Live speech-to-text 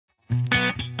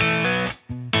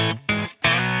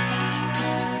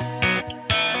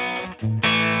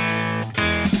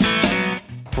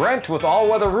Brent with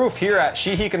All-Weather Roof here at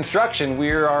Sheehy Construction.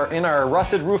 We are in our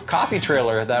rusted roof coffee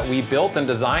trailer that we built and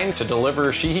designed to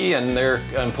deliver Sheehy and their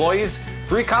employees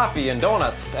free coffee and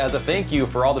donuts as a thank you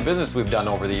for all the business we've done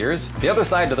over the years. The other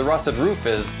side to the rusted roof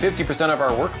is 50% of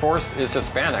our workforce is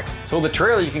Hispanics. So the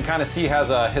trailer, you can kind of see, has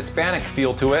a Hispanic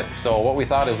feel to it. So what we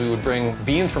thought is we would bring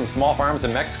beans from small farms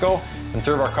in Mexico and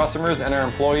serve our customers and our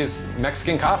employees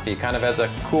Mexican coffee, kind of as a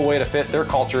cool way to fit their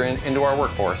culture into our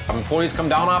workforce. Employees come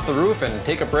down off the roof and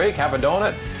take a break, have a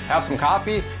donut, have some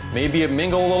coffee, maybe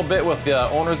mingle a little bit with the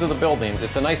owners of the building.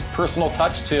 It's a nice personal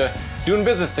touch to doing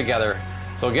business together.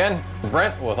 So again,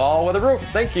 Brent with All-Weather Roof,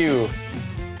 thank you.